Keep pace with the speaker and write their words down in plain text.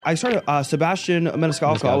I started Sebastian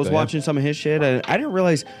Maniscalco. I was watching some of his shit, and I didn't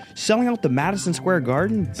realize selling out the Madison Square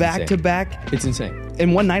Garden back to back. It's insane.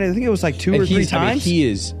 In one night, I think it was like two or three times. He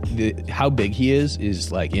is how big he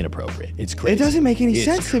is like inappropriate. It's crazy. It doesn't make any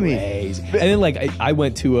sense to me. And then like I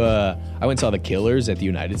went and saw the Killers at the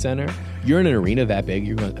United Center. You're in an arena that big.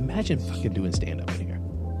 You're going, imagine fucking doing stand up in here.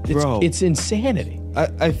 It's insanity.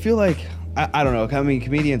 I feel like I don't know. I mean,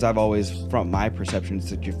 comedians, I've always, from my perception, it's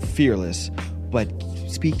that you're fearless, but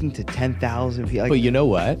speaking to 10,000 people. But you know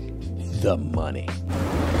what? The money.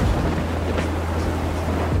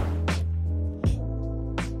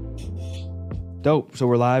 Dope. So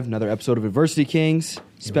we're live. Another episode of Adversity Kings.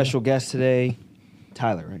 Special guest today,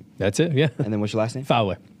 Tyler, right? That's it, yeah. And then what's your last name?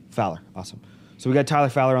 Fowler. Fowler. Awesome. So we got Tyler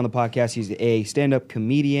Fowler on the podcast. He's a stand-up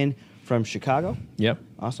comedian from Chicago. Yep.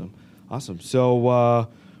 Awesome. So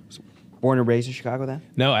born and raised in Chicago then?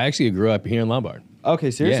 No, I actually grew up here in Lombard.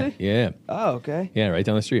 Okay, seriously? Yeah. Oh, okay. Yeah, right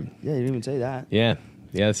down the street. Yeah, you didn't even say that. Yeah,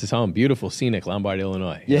 this is home. Beautiful, scenic Lombard,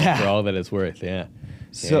 Illinois. Yeah. For all that it's worth, yeah.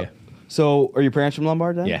 So are your parents from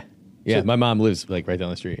Lombard then? Yeah. Yeah, so, my mom lives like right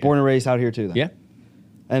down the street. Born and raised out here too then? Yeah.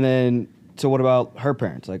 And then, so what about her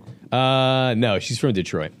parents? Like, no, she's from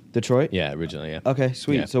Detroit. Detroit? Yeah, originally, yeah. Okay,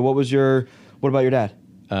 sweet. Yeah. So what about your dad?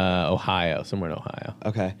 Ohio, somewhere in Ohio.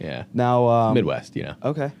 Okay. Yeah. Now, Midwest, you know.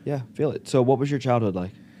 Okay, yeah, feel it. So what was your childhood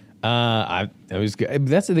like? I was.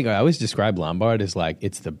 That's the thing. I always describe Lombard as like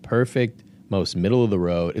it's the perfect, most middle of the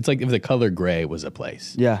road. It's like if the color gray was a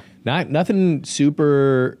place. Yeah. Nothing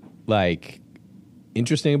super like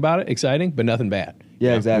interesting about it, exciting, but nothing bad.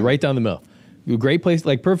 Yeah, exactly. Right down the middle. Great place,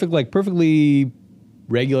 perfectly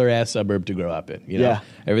regular ass suburb to grow up in. You know? Yeah.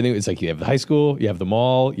 Everything. It's like you have the high school, you have the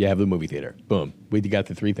mall, you have the movie theater. Boom. You got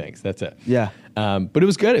the three things. That's it. Yeah. But it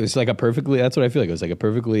was good. It was like that's what I feel like. It was like a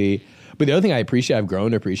perfectly, but the other thing I've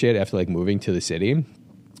grown to appreciate after like moving to the city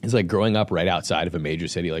is like growing up right outside of a major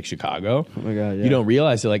city like Chicago. Oh my God, yeah. You don't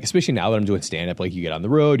realize that, like, especially now that I'm doing stand up, like you get on the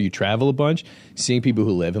road, you travel a bunch, seeing people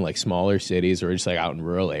who live in like smaller cities or just like out in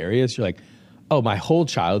rural areas, you're like, oh, my whole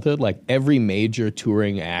childhood, like every major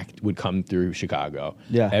touring act would come through Chicago.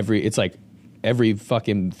 Yeah. It's like every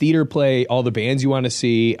fucking theater play, all the bands you want to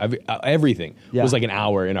see, everything was like an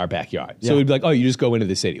hour in our backyard. So it'd be like, oh, you just go into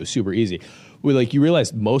the city. It was super easy. Like you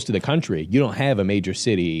realize most of the country, you don't have a major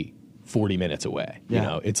city 40 minutes away. Yeah. You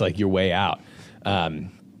know, it's like you're way out.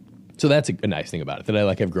 So that's a nice thing about it that I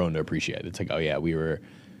like have grown to appreciate. It's like, oh yeah,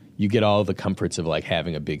 you get all the comforts of like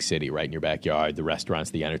having a big city right in your backyard, the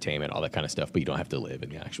restaurants, the entertainment, all that kind of stuff, but you don't have to live in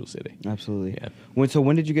the actual city. Absolutely. Yeah.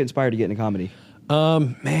 When did you get inspired to get into comedy?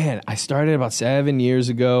 Man, I started about 7 years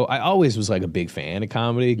ago. I always was like a big fan of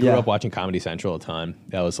comedy. Grew up watching Comedy Central a ton.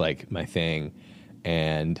 That was like my thing.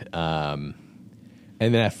 And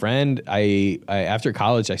then a friend, I after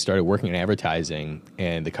college, I started working in advertising,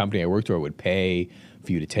 and the company I worked for would pay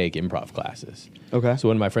for you to take improv classes. Okay. So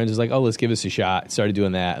one of my friends was like, oh, let's give this a shot. Started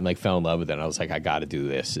doing that and like fell in love with it. And I was like, I got to do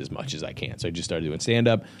this as much as I can. So I just started doing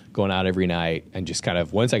stand-up, going out every night, and just kind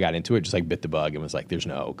of, once I got into it, just like bit the bug and was like, there's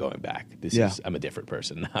no going back. I'm a different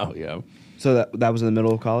person now, you know? So that was in the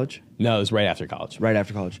middle of college? No, it was right after college. Right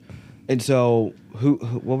after college. And so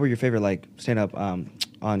what were your favorite like stand-up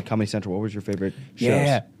on Comedy Central? What was your favorite shows?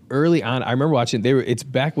 Yeah. Early on, I remember watching, it's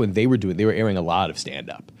back when they were airing a lot of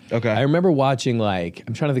stand-up. Okay. I remember watching, like,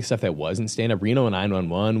 I'm trying to think of stuff that wasn't stand-up. Reno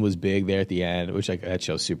 911 was big there at the end, which, like, that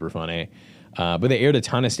show's super funny. But they aired a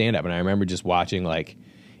ton of stand-up, and I remember just watching, like,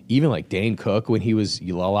 even, like, Dane Cook, when he was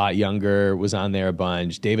a lot younger, was on there a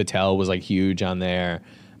bunch. Dave Attell was, like, huge on there.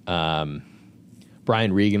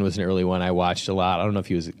 Brian Regan was an early one I watched a lot. I don't know if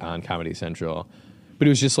he was on Comedy Central. But it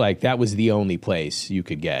was just, like, that was the only place you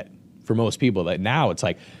could get for most people. That now it's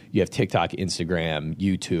like you have TikTok, Instagram,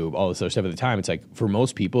 YouTube, all this other stuff. At the time, it's like for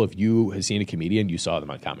most people, if you had seen a comedian, you saw them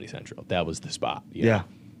on Comedy Central. That was the spot. You know?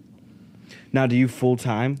 Now, do you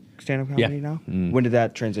full-time stand-up comedy now? When did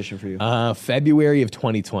that transition for you? February of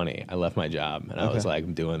 2020, I left my job, and I was like,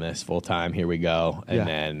 I'm doing this full-time. Here we go. And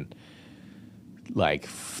then like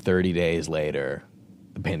 30 days later,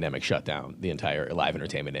 the pandemic shut down the entire live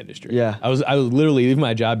entertainment industry. Yeah. I was literally leaving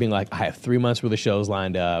my job being like, I have 3 months worth of shows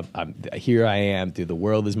lined up. Here I am, dude, the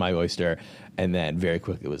world is my oyster. And then very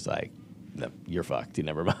quickly it was like, no, you're fucked,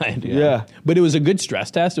 never mind. You know? Yeah. But it was a good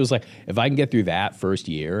stress test. It was like, if I can get through that first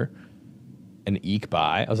year and eke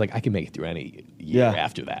by, I was like, I can make it through any year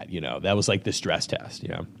after that. You know, that was like the stress test, you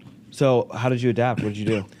know. So how did you adapt? What did you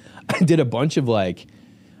do? I did a bunch of right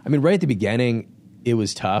at the beginning, it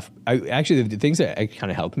was tough. The things that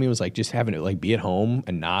kind of helped me was like just having to like be at home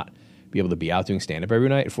and not be able to be out doing stand-up every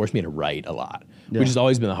night, it forced me to write a lot, which has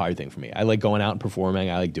always been the hard thing for me. I like going out and performing.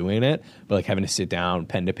 I like doing it, but like having to sit down,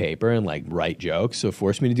 pen to paper, and like write jokes. So it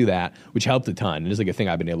forced me to do that, which helped a ton. And it's like a thing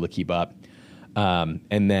I've been able to keep up.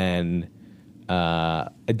 And then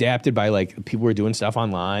adapted by like people were doing stuff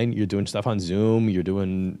online. You're doing stuff on Zoom.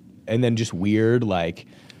 And then just weird, like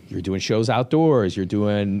you're doing shows outdoors.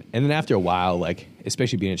 And then after a while, like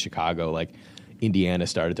especially being in Chicago, like Indiana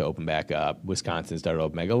started to open back up. Wisconsin started to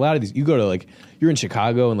open back up. A lot of these, you go to like, you're in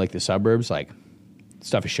Chicago and like the suburbs, like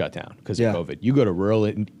stuff is shut down because of COVID. You go to rural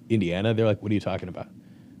Indiana, they're like, what are you talking about?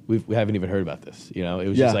 We haven't even heard about this. You know, it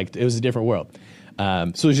was just like, it was a different world.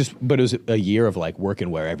 So it was but it was a year of like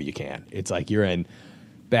working wherever you can. It's like you're in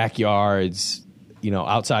backyards, you know,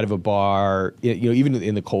 outside of a bar, you know, even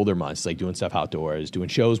in the colder months, like doing stuff outdoors, doing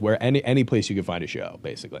shows where any place you could find a show,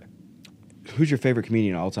 basically. Who's your favorite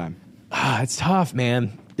comedian of all time? It's tough,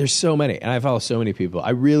 man. There's so many, and I follow so many people. I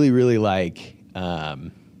really, really like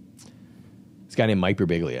this guy named Mike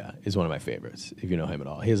Birbiglia is one of my favorites, if you know him at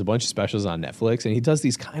all. He has a bunch of specials on Netflix, and he does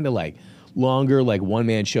these kind of like longer, like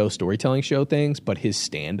one-man show, storytelling show things, but his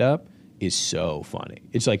stand-up is so funny.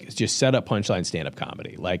 It's just set-up punchline stand-up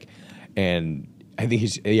comedy. Like, and I think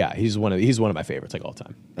he's one of my favorites, like all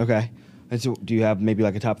time. Okay. And so do you have maybe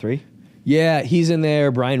like a top 3? Yeah, he's in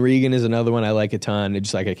there. Brian Regan is another one I like a ton. It's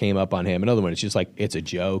just like I came up on him. Another one, it's just like it's a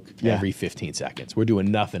joke every 15 seconds. We're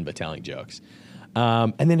doing nothing but telling jokes.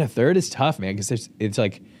 And then a third is tough, man, because it's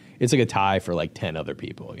like a tie for like 10 other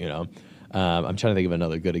people, you know? I'm trying to think of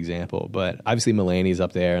another good example, but obviously Mulaney's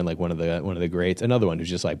up there and like one of the greats. Another one who's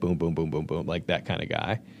just like boom, boom, boom, boom, boom, like that kind of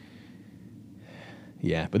guy.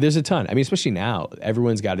 Yeah, but there's a ton. I mean, especially now,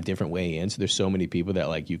 everyone's got a different way in. So there's so many people that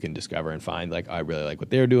like you can discover and find. Like, I really like what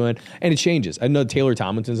they're doing, and it changes. I know Taylor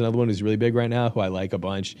Tomlinson's another one who's really big right now, who I like a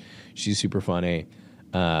bunch. She's super funny,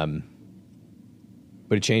 but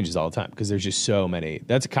it changes all the time because there's just so many.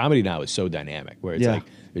 That's comedy now is so dynamic, where it's like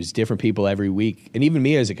there's different people every week, and even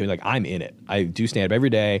me as a comedian, like I'm in it. I do stand up every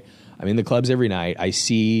day. I'm in the clubs every night.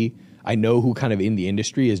 I know who kind of in the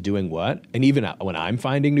industry is doing what. And even when I'm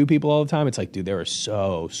finding new people all the time, it's like, dude, there are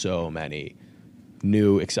so many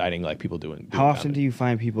new, exciting like people doing How often comedy. do you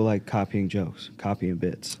find people like copying jokes, copying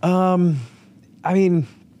bits? I mean,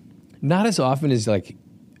 not as often as like,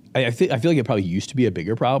 I feel like it probably used to be a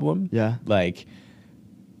bigger problem. Yeah. Like,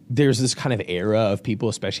 there's this kind of era of people,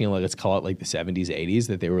 especially in like, let's call it like the 70s, 80s,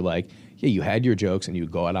 that they were like, yeah, you had your jokes and you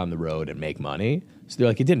would go out on the road and make money. So they're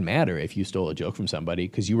like, it didn't matter if you stole a joke from somebody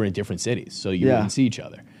because you were in different cities, so you wouldn't see each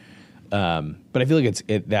other. But I feel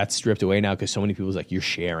like that's stripped away now because so many people's like, you're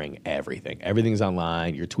sharing everything. Everything's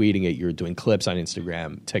online. You're tweeting it. You're doing clips on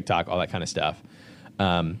Instagram, TikTok, all that kind of stuff.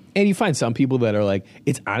 And you find some people that are like,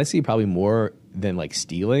 it's honestly probably more than like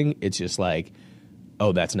stealing. It's just like,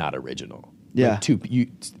 oh, that's not original. Yeah. Like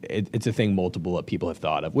it's a thing multiple people have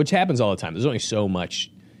thought of, which happens all the time. There's only so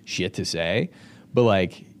much shit to say. But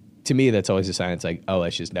like, to me, that's always a sign. It's like, oh,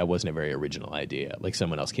 that wasn't a very original idea. Like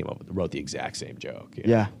someone else wrote the exact same joke. You know?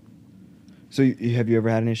 Yeah. So have you ever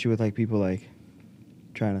had an issue with like people like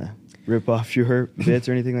trying to rip off your bits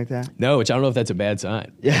or anything like that? No, which I don't know if that's a bad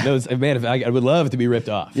sign. Yeah. No, man, I would love to be ripped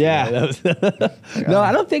off. Yeah. You know, no,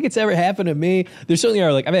 I don't think it's ever happened to me. There certainly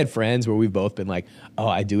are, like, I've had friends where we've both been like, oh,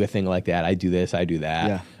 I do a thing like that. I do this, I do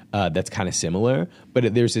that. Yeah. That's kind of similar.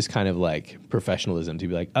 But there's this kind of like professionalism to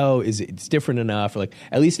be like, oh, it's different enough? Or like,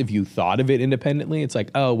 at least if you thought of it independently, it's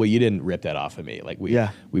like, oh, well, you didn't rip that off of me. Like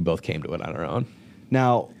we both came to it on our own.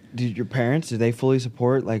 Now, did your parents, did they fully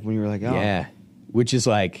support like when you were like, oh? Yeah. Which is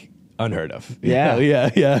like unheard of.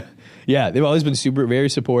 Yeah. Yeah. They've always been very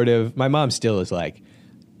supportive. My mom still is like,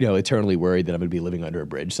 you know, eternally worried that I'm going to be living under a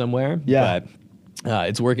bridge somewhere. Yeah. But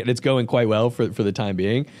it's working. It's going quite well for the time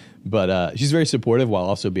being. But she's very supportive while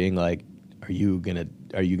also being like, are you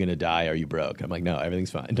gonna die? Are you broke? I'm like, no,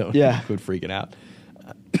 everything's fine. Don't quit freaking out.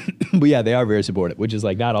 But yeah, they are very supportive, which is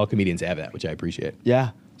like not all comedians have that, which I appreciate.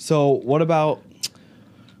 Yeah. So what about,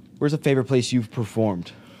 where's a favorite place you've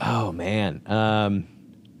performed? Oh man.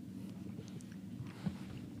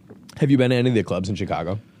 Have you been to any of the clubs in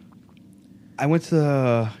Chicago? I went to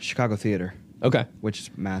the Chicago Theater. Okay. Which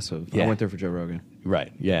is massive. Yeah. I went there for Joe Rogan.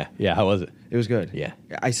 Right. Yeah. Yeah. How was it? It was good. Yeah.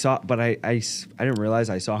 I didn't realize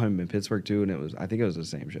I saw him in Pittsburgh too, and I think it was the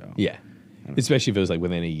same show. Yeah. Especially if it was like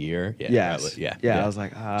within a year. Yeah. Yes. Yeah. I was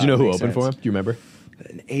like, do you know who makes opened sense. for him? Do you remember?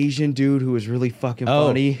 An Asian dude who was really fucking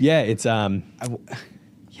funny. Yeah. It's Yeah,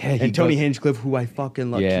 and Tony Hinchcliffe, who I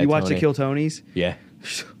fucking love. Yeah, You watch Tony. The Kill Tonys? Yeah.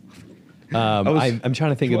 I'm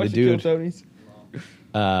trying to think of the dude. The Kill Tonys?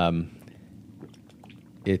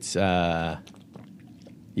 It's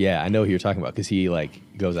yeah, I know who you're talking about because he like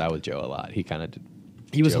goes out with Joe a lot. He kind of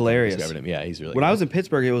He was hilarious. Discovered him. Yeah, he's really When good. I was in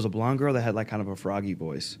Pittsburgh, it was a blonde girl that had like kind of a froggy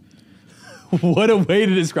voice. What a way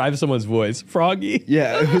to describe someone's voice. Froggy?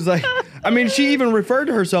 Yeah, it was like, I mean, she even referred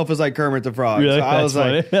to herself as like Kermit the Frog. Really? So I was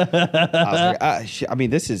That's like, I mean,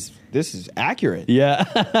 this is accurate. Yeah.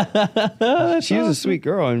 She was a sweet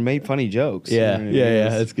girl and made funny jokes. Yeah, You know what I mean? yeah,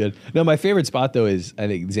 that's good. No, my favorite spot though is I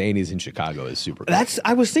think Zanies in Chicago is super cool.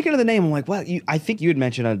 I was thinking of the name. I'm like, what? I think you had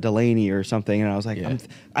mentioned a Delaney or something, and I was like, Yeah.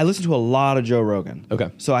 I listen to a lot of Joe Rogan.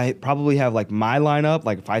 Okay. So I probably have like my lineup.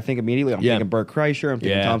 Like if I think immediately, I'm thinking Bert Kreischer, I'm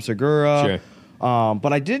thinking Tom Segura. Sure.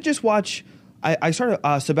 But I did just watch. I started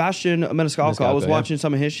Sebastian Maniscalco. I was watching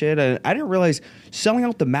some of his shit, and I didn't realize selling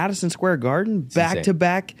out the Madison Square Garden back to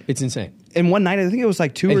back. It's insane. In one night, I think it was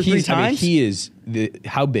like 2 or 3 times. I mean, he is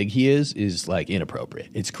how big he is like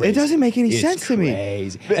inappropriate. It's crazy. It doesn't make any sense to me.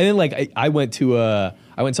 And then like I went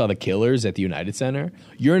and saw the Killers at the United Center.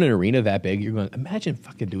 You're in an arena that big. You're going, imagine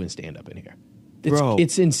fucking doing stand up in here. Bro,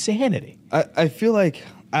 it's insanity. I feel like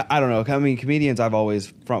I don't know. I mean, comedians, I've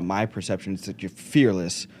always, from my perception, it's that you're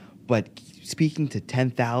fearless, but speaking to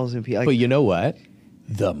 10,000 people. Like, but you know what?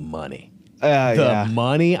 The money. The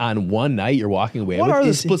money on one night you're walking away with. What are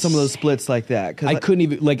the splits? Some of those splits like that? I couldn't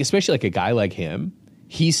even especially like a guy like him.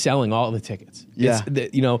 He's selling all the tickets. Yeah,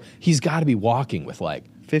 he's got to be walking with like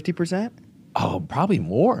 50%. Oh, probably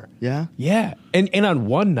more. Yeah, yeah. And on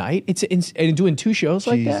one night, and doing 2 shows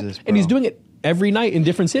like that, bro. and he's doing it every night in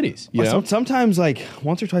different cities. You know? Sometimes like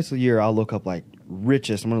once or twice a year, I'll look up like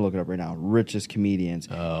richest. I'm gonna look it up right now. Richest comedians.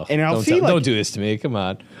 Oh, and I'll see. Don't do this to me. Come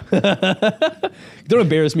on. Don't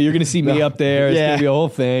embarrass me. You're gonna see me up there. It's gonna be a whole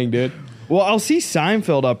thing, dude. Well, I'll see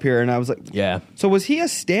Seinfeld up here, and I was like, yeah. So was he a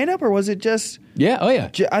stand-up or was it just? Yeah. Oh yeah.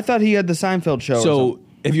 I thought he had the Seinfeld show. So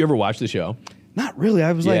have you ever watched the show? Not really.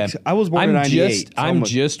 I was like, I was born in '98. I'm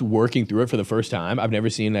just working through it for the first time. I've never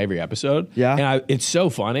seen every episode. Yeah. And it's so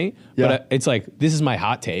funny. Yeah. But it's like, this is my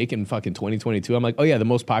hot take in fucking 2022. I'm like, oh yeah, the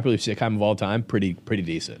most popular sitcom of all time. Pretty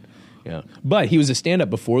decent. Yeah. But he was a stand-up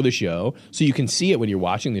before the show, so you can see it when you're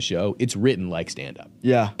watching the show. It's written like stand-up.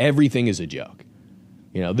 Yeah. Everything is a joke.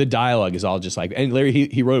 The dialogue is all just like, and Larry,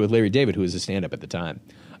 he wrote it with Larry David, who was a stand-up at the time.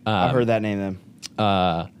 I've heard that name then.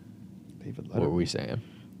 David Letterman. What were we saying?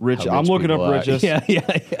 Rich. I'm looking up Richest. Yeah.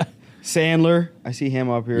 Sandler. I see him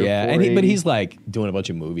up here. Yeah, but he's like doing a bunch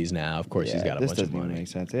of movies now. Of course, he's got a bunch of money. This doesn't make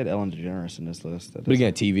sense. They had Ellen DeGeneres in this list. But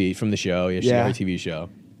again, TV from the show. Yeah, she got a TV show.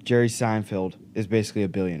 Jerry Seinfeld is basically a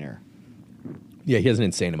billionaire. Yeah, he has an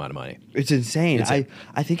insane amount of money. It's insane.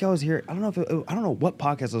 I think I was here. I don't know what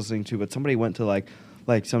podcast I was listening to, but somebody went to like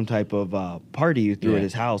some type of party through at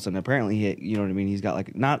his house, and apparently you know what I mean. He's got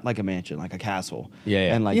like not like a mansion, like a castle.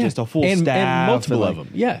 Yeah. And just a full staff and multiple of them.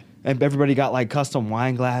 Yeah. And everybody got like custom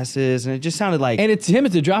wine glasses, and it just sounded like. And it's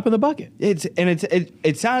a drop in the bucket.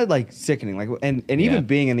 It sounded like sickening. Like and even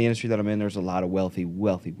being in the industry that I'm in, there's a lot of wealthy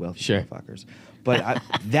motherfuckers. But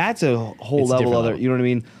that's a whole level other. You know what I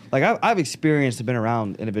mean? Like I've experienced and been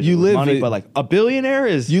around individuals with money, but like a billionaire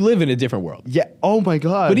is. You live in a different world. Yeah. Oh my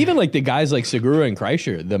god. But even like the guys like Segura and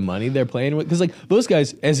Kreischer, the money they're playing with, because like those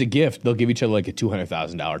guys as a gift, they'll give each other like a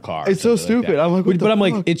 $200,000 car. It's so stupid. I'm like, but I'm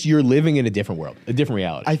like, it's you're living in a different world, a different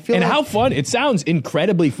reality. I feel how fun it sounds.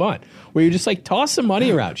 Incredibly fun. Where you're just like toss some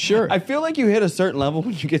money around. Sure. I feel like you hit a certain level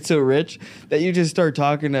when you get so rich that you just start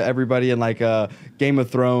talking to everybody in like a Game of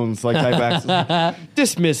Thrones like type accents.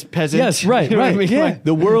 Dismiss peasant. Yes, right, you know right. What I mean? Yeah. Like,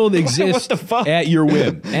 the world exists what the fuck? At your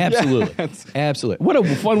whim. Absolutely. Yeah, absolutely. What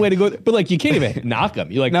a fun way to go. But like you can't even knock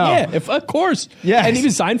them. You're like, no. Yeah, of course. Yeah. And even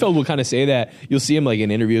Seinfeld will kind of say that. You'll see him like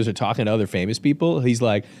in interviews or talking to other famous people. He's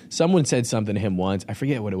like, someone said something to him once. I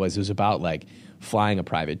forget what it was. It was about like flying a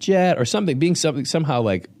private jet or something, being somehow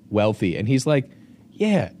like wealthy. And he's like,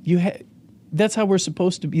 yeah, that's how we're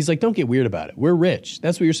supposed to be. He's like, don't get weird about it. We're rich.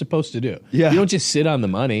 That's what you're supposed to do. Yeah. You don't just sit on the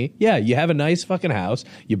money. Yeah, you have a nice fucking house.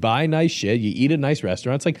 You buy nice shit. You eat at nice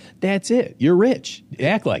restaurants. Like, that's it. You're rich.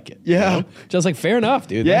 Act like it. Yeah. You know? Just like, fair enough,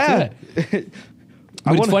 dude. Yeah. That's it.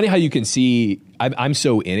 But it's funny how you can see, I'm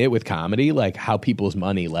so in it with comedy, like how people's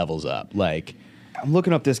money levels up. Like, I'm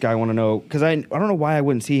looking up this guy. I want to know because I don't know why I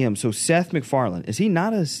wouldn't see him. So Seth MacFarlane, is he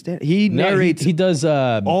not a he narrates? He does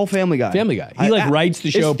all Family Guy. Family Guy. He writes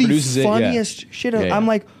the show, produces it. It's the funniest shit. Yeah. I'm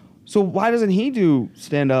like, so why doesn't he do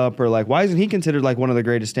stand up or like why isn't he considered like one of the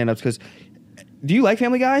greatest stand ups? Because do you like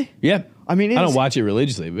Family Guy? Yeah. I mean, I don't watch it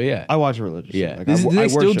religiously, but yeah, I watch it religiously. Yeah. Like, Do they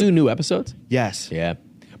still worship. do new episodes? Yes. Yeah.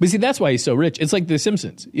 But see, that's why he's so rich. It's like The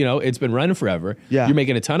Simpsons. You know, it's been running forever. Yeah. You're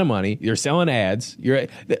making a ton of money. You're selling ads. You're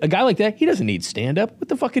a guy like that. He doesn't need stand up. What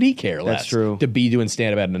the fuck could he care less? That's true. To be doing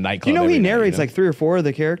stand up at a nightclub. You know, he every night, narrates you know? like 3 or 4 of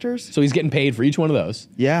the characters. So he's getting paid for each one of those.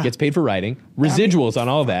 Yeah. Gets paid for writing. Residuals on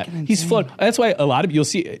all that. He's floating. That's why a lot of you'll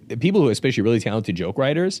see people who are especially really talented joke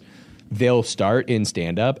writers. they'll start in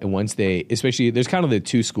stand-up, and once they, especially, there's kind of the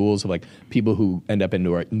two schools of like people who end up in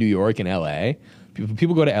New York and LA.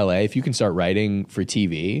 People go to LA, if you can start writing for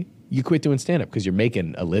TV, you quit doing stand-up because you're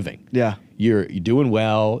making a living. Yeah. You're doing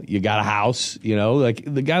well, you got a house, you know, like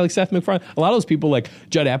the guy like Seth MacFarlane. A lot of those people, like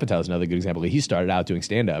Judd Apatow is another good example. He started out doing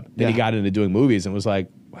stand-up, then he got into doing movies and was like,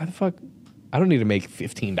 why the fuck? I don't need to make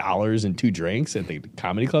 $15 and 2 drinks at the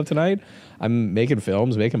comedy club tonight. I'm making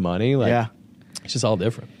films, making money. Like, it's just all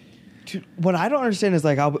different. Dude, what I don't understand is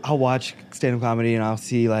like I'll watch stand-up comedy and I'll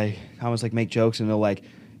see like comics like make jokes and they'll like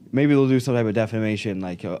maybe they'll do some type of defamation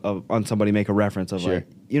like on somebody, make a reference of like,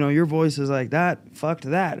 you know, your voice is like that, fucked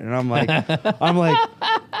that, and I'm like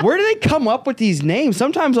where do they come up with these names?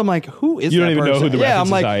 Sometimes I'm like, who is that person? You don't even know who the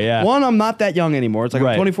references I'm like, are. One, I'm not that young anymore. It's like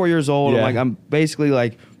I'm 24 years old. I'm like, I'm basically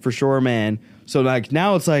like for sure a man. So like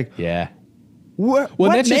now it's like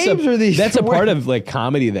what names are these? That's a part of like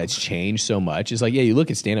comedy that's changed so much. It's like, you look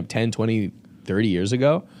at stand-up 10, 20, 30 years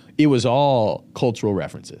ago, it was all cultural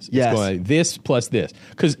references. It's going this plus this.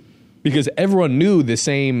 Because everyone knew the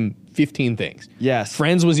same 15 things. Yes.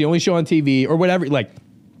 Friends was the only show on TV or whatever. Like,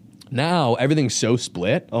 now everything's so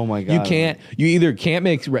split. Oh my God. You either can't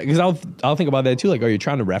make, because I'll think about that too. Like, are you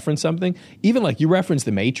trying to reference something? Even like you reference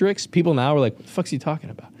The Matrix, people now are like, what the fuck's he talking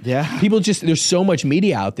about? Yeah. People just, there's so much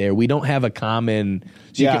media out there. We don't have a common,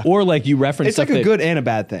 or like you reference it's like a good and a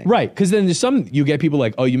bad thing. Right. Because then there's you get people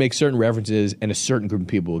like, oh, you make certain references and a certain group of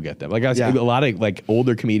people will get them. Like a lot of like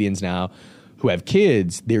older comedians now who have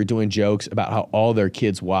kids, they're doing jokes about how all their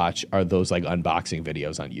kids watch are those like unboxing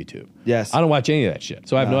videos on YouTube. Yes. I don't watch any of that shit,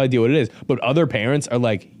 so I have no idea what it is. But other parents are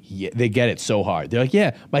like, they get it so hard. They're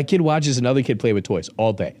like, my kid watches another kid play with toys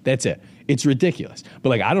all day. That's it. It's ridiculous. But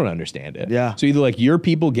like, I don't understand it. Yeah. So either like your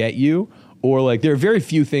people get you, or like there are very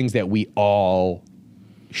few things that we all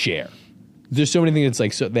share. There's so many things that's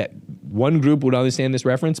like, so that one group would understand this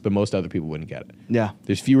reference, but most other people wouldn't get it. Yeah.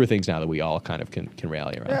 There's fewer things now that we all kind of can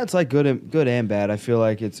rally around. Yeah, it's like good and bad. I feel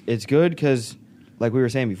like it's good because, like we were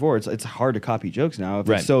saying before, it's hard to copy jokes now if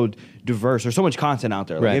it's so diverse. There's so much content out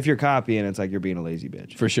there. Like if you're copying, it's like you're being a lazy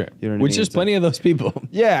bitch. For sure. You know what Which I mean? there's plenty of those people.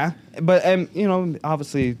 Yeah, but you know,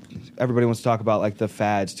 obviously everybody wants to talk about like the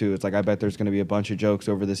fads too. It's like I bet there's going to be a bunch of jokes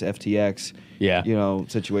over this FTX you know,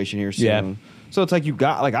 situation here soon. Yeah. So it's like you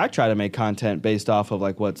got like I try to make content based off of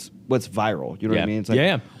like what's viral. You know what I mean? It's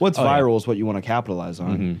like what's viral is what you want to capitalize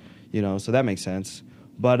on. Mm-hmm. You know, so that makes sense.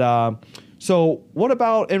 But so what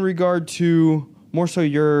about in regard to more so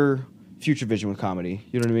your future vision with comedy?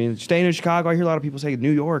 You know what I mean? Staying in Chicago, I hear a lot of people say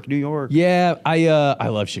New York. Yeah, I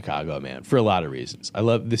love Chicago, man, for a lot of reasons. I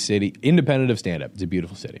love the city, independent of stand-up. It's a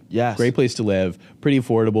beautiful city. Yes. Great place to live, pretty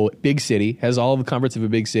affordable, big city, has all the comforts of a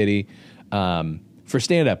big city. For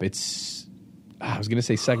stand-up, it's, I was going to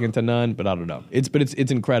say second to none, but I don't know. It's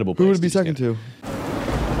incredible. Who would it be second to?